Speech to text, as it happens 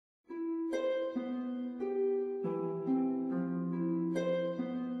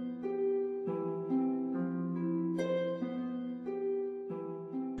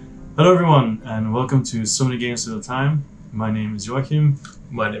Hello everyone, and welcome to So Many Games at a Time. My name is Joachim.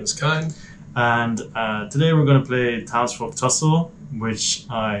 My name is Kine. And today we're going to play Townsfolk Tussle, which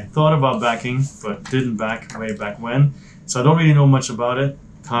I thought about backing, but didn't back way back when. So I don't really know much about it.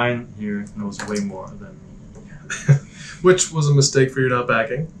 Kine here knows way more than me. Which was a mistake for you not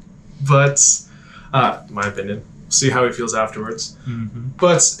backing. But, in my opinion, see how he feels afterwards.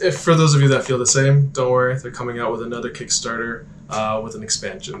 But if for those of you that feel the same, don't worry. They're coming out with another Kickstarter with an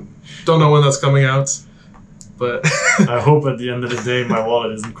expansion. Don't know when that's coming out, but I hope at the end of the day my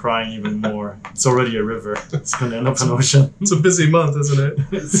wallet isn't crying even more. It's already a river. It's going to end up an ocean. It's a busy month, isn't it?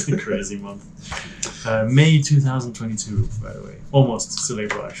 It's a crazy month. May 2022, by the way. Almost. Still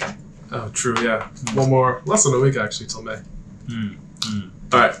April, actually. Oh, true, yeah. One more, less than a week actually, till May.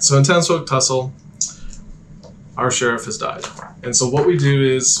 Alright, so in Townsfolk Tussle, our sheriff has died. And so what we do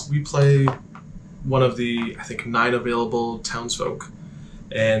is we play one of the, I think, 9 available townsfolk,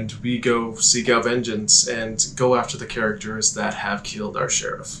 and we go seek out vengeance and go after the characters that have killed our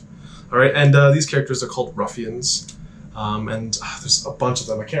sheriff. Alright, and these characters are called ruffians, and there's a bunch of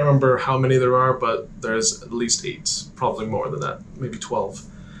them. I can't remember how many there are, but there's at least 8, probably more than that, maybe 12.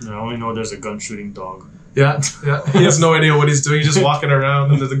 I only know there's a gun-shooting dog. Yeah. He has no idea what he's doing. He's just walking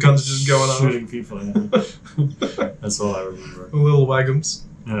around, and the gun's just going on. Shooting people, yeah. That's all I remember. Little wagons.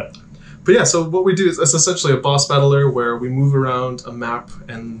 Yeah. But yeah, so what we do is it's essentially a boss battler where we move around a map,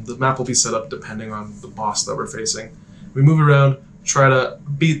 and the map will be set up depending on the boss that we're facing. We move around, try to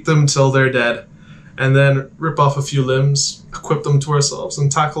beat them till they're dead, and then rip off a few limbs, equip them to ourselves,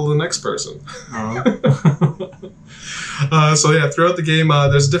 and tackle the next person. So yeah, throughout the game,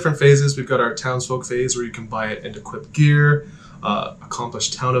 there's different phases. We've got our townsfolk phase where you can buy it and equip gear, accomplish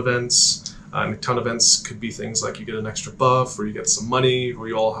town events. And town events could be things like you get an extra buff, or you get some money, or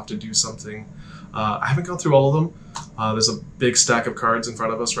you all have to do something. I haven't gone through all of them. There's a big stack of cards in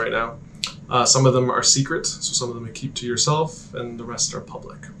front of us right now. Some of them are secret, so some of them you keep to yourself, and the rest are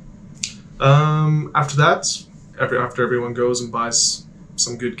public. After that, after everyone goes and buys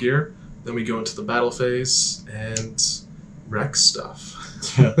some good gear, then we go into the battle phase and wreck stuff.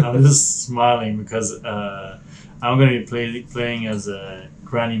 Yeah, I'm just smiling because I'm going to be playing as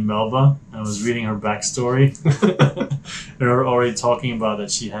Granny Melba. I was reading her backstory. They were already talking about that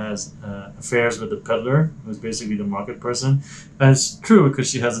she has affairs with the peddler, who's basically the market person. And it's true because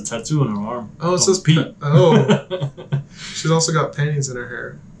she has a tattoo on her arm. Oh, it says Pete. Oh. She's also got panties in her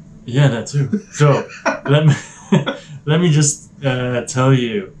hair. Yeah, that too. So let me just tell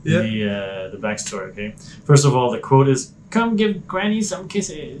you the backstory, okay? First of all, the quote is, "Come give Granny some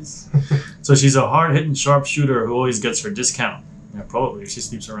kisses." So she's a hard-hitting sharpshooter who always gets her discount. Yeah, probably. She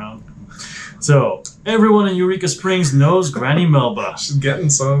sleeps around. So, everyone in Eureka Springs knows Granny Melba. She's getting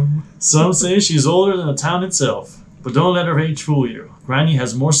some. Some say she's older than the town itself. But don't let her age fool you. Granny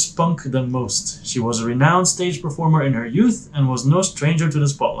has more spunk than most. She was a renowned stage performer in her youth and was no stranger to the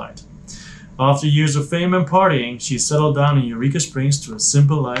spotlight. After years of fame and partying, she settled down in Eureka Springs to a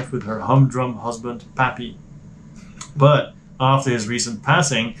simple life with her humdrum husband, Pappy. But after his recent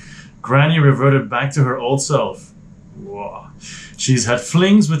passing, Granny reverted back to her old self. Whoa. She's had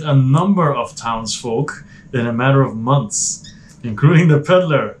flings with a number of townsfolk in a matter of months, including the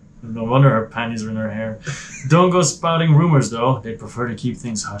peddler. No wonder her panties are in her hair. Don't go spouting rumors, though. They prefer to keep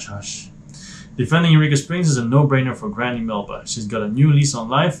things hush-hush. Defending Eureka Springs is a no-brainer for Granny Melba. She's got a new lease on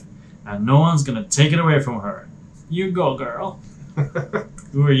life, and no one's gonna take it away from her. You go, girl.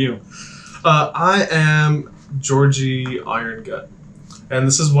 Who are you? I am Georgie Irongut. And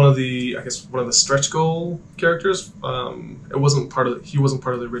this is one of the, I guess, one of the stretch goal characters. He wasn't part of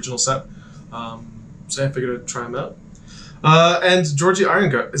the original set, so I figured I'd try him out. And Georgie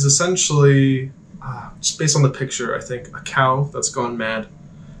Irongut is essentially, just based on the picture, I think, a cow that's gone mad.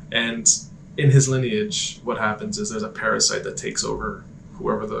 And in his lineage, what happens is there's a parasite that takes over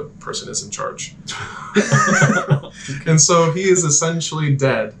whoever the person is in charge. And so he is essentially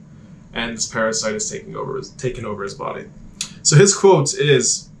dead, and this parasite is taking over his body. So his quote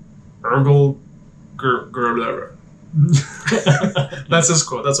is, "Ergel Gerlever." That's his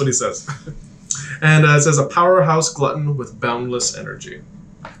quote. That's what he says. And it says, "A powerhouse glutton with boundless energy."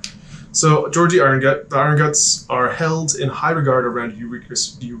 So Georgie Irongut, the Ironguts are held in high regard around Eureka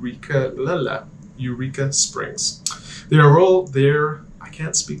Springs. I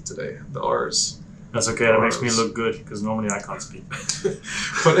can't speak today. The R's. That's okay. That makes me look good because normally I can't speak.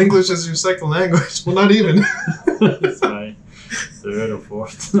 But English is your second language. Well, not even. It's my third or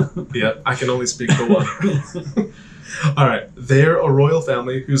fourth. Yeah, I can only speak for one. All right. They're a royal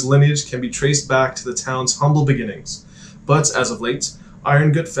family whose lineage can be traced back to the town's humble beginnings. But as of late,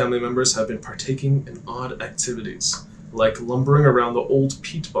 Irongut family members have been partaking in odd activities. like lumbering around the old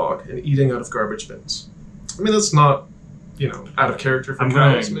peat bog and eating out of garbage bins. I mean, that's not, out of character for I'm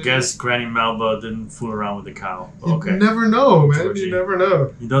cows. gonna guess Granny Melba didn't fool around with the cow. You Okay. never know, man. Georgie. You never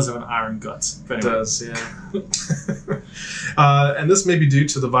know. He does have an iron gut. But It anyway. does, yeah. And this may be due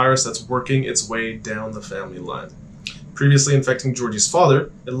to the virus that's working its way down the family line. Previously infecting Georgie's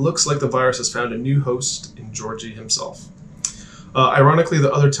father, it looks like the virus has found a new host in Georgie himself. Ironically,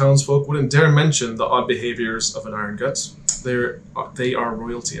 the other townsfolk wouldn't dare mention the odd behaviors of an Iron Gut. They are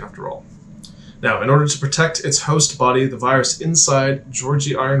royalty, after all. Now, in order to protect its host body, the virus inside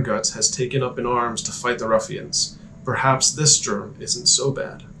Georgie Iron Gut has taken up in arms to fight the ruffians. Perhaps this germ isn't so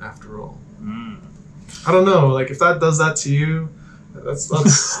bad, after all. I don't know, like, if that does that to you, that's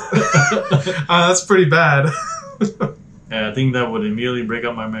that's pretty bad. Yeah, I think that would immediately break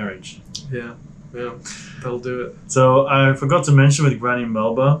up my marriage. Yeah, that'll do it. So I forgot to mention with Granny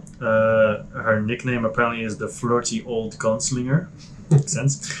Melba, her nickname apparently is the flirty old gunslinger. Makes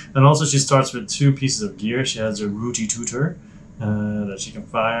sense. And also she starts with 2 pieces of gear. She has a Rooty Tooter that she can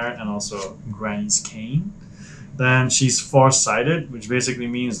fire, and also Granny's cane. Then she's far-sighted, which basically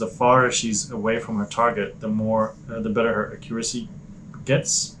means the farther she's away from her target, the better her accuracy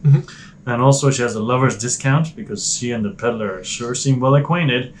gets. Mhm. And also she has a lover's discount because she and the peddler sure seem well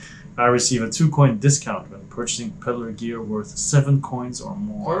acquainted. I receive a 2-coin discount when purchasing peddler gear worth 7 coins or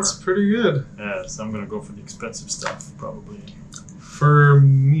more. That's pretty good. Yeah, so I'm gonna go for the expensive stuff probably. For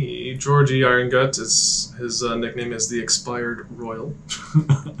me, Georgie Iron Gut his nickname is the Expired Royal.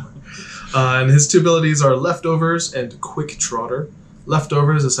 And his 2 abilities are Leftovers and Quick Trotter.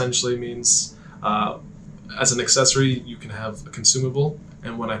 Leftovers essentially means as an accessory you can have a consumable,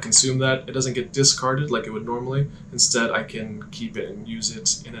 and when I consume that, it doesn't get discarded like it would normally. Instead, I can keep it and use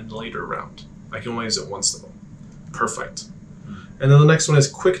it in a later round. I can only use it once though. Perfect. And then the next one is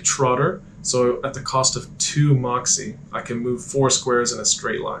Quick Trotter. So at the cost of 2 Moxie, I can move 4 squares in a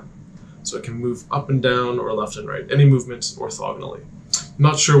straight line. So it can move up and down or left and right, any movement orthogonally.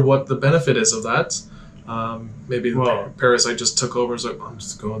 Not sure what the benefit is of that. Maybe the parasite just took over. It's like, I'm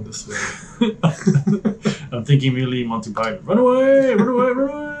just going this way. I'm thinking immediately Monty Python. Run away! Run away! Run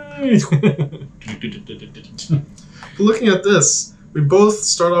away! But looking at this, we both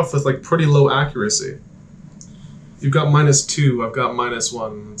start off with like pretty low accuracy. You've got -2. I've got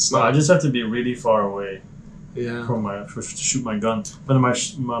 -1. It's not. I just have to be really far away Yeah. to shoot my gun. But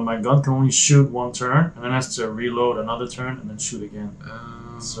my gun can only shoot 1 turn, and then has to reload another turn and then shoot again.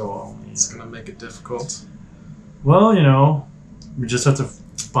 So it's gonna make it difficult. Well, we just have to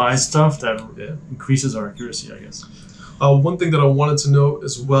buy stuff that increases our accuracy, I guess. One thing that I wanted to note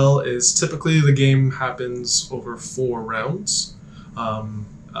as well is typically the game happens over 4 rounds,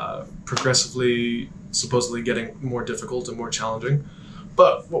 progressively, supposedly getting more difficult and more challenging.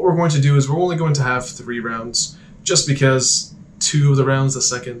 But what we're going to do is we're only going to have 3 rounds, just because 2 of the rounds, the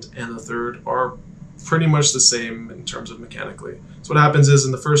second and the third, are pretty much the same in terms of mechanically. So what happens is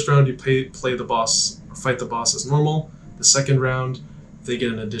in the first round you play the boss, or fight the boss as normal. The second round they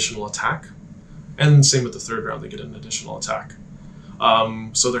get an additional attack, and same with the third round, they get an additional attack.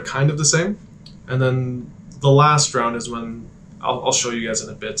 So they're kind of the same. And then the last round is when I'll show you guys in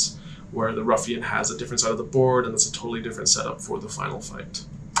a bit, where the ruffian has a different side of the board, and it's a totally different setup for the final fight.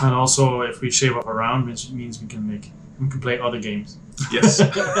 And also, if we shave up a round, which means we can play other games. Yes,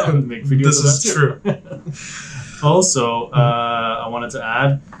 Make videos this of is that true. Also, I wanted to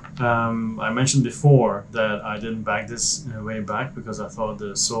add, I mentioned before that I didn't back this way back because I thought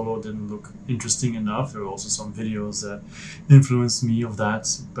the solo didn't look interesting enough. There were also some videos that influenced me of that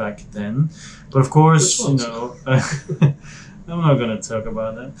back then. But of course, I'm not going to talk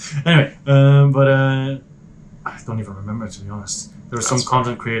about that. Anyway, I don't even remember, to be honest. There were some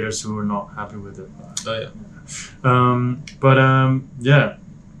content creators who were not happy with it. Oh, yeah. Yeah.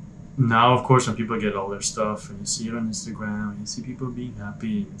 Now, of course, when people get all their stuff and you see it on Instagram, and you see people being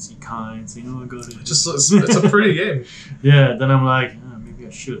happy, and you see kind, saying, "Oh, I got it." It's a pretty game. Yeah. Then I'm like, maybe I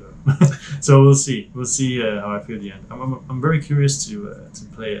should have. So we'll see. We'll see how I feel at the end. I'm very curious to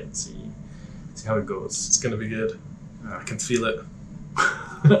play it and see how it goes. It's gonna be good. I can feel it.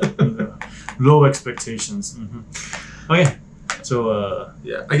 Low expectations. Mm-hmm. Okay. So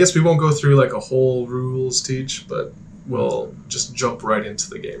yeah, I guess we won't go through like a whole rules teach, but we'll just jump right into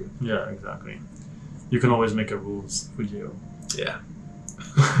the game. Yeah, exactly. You can always make a rules video. Yeah.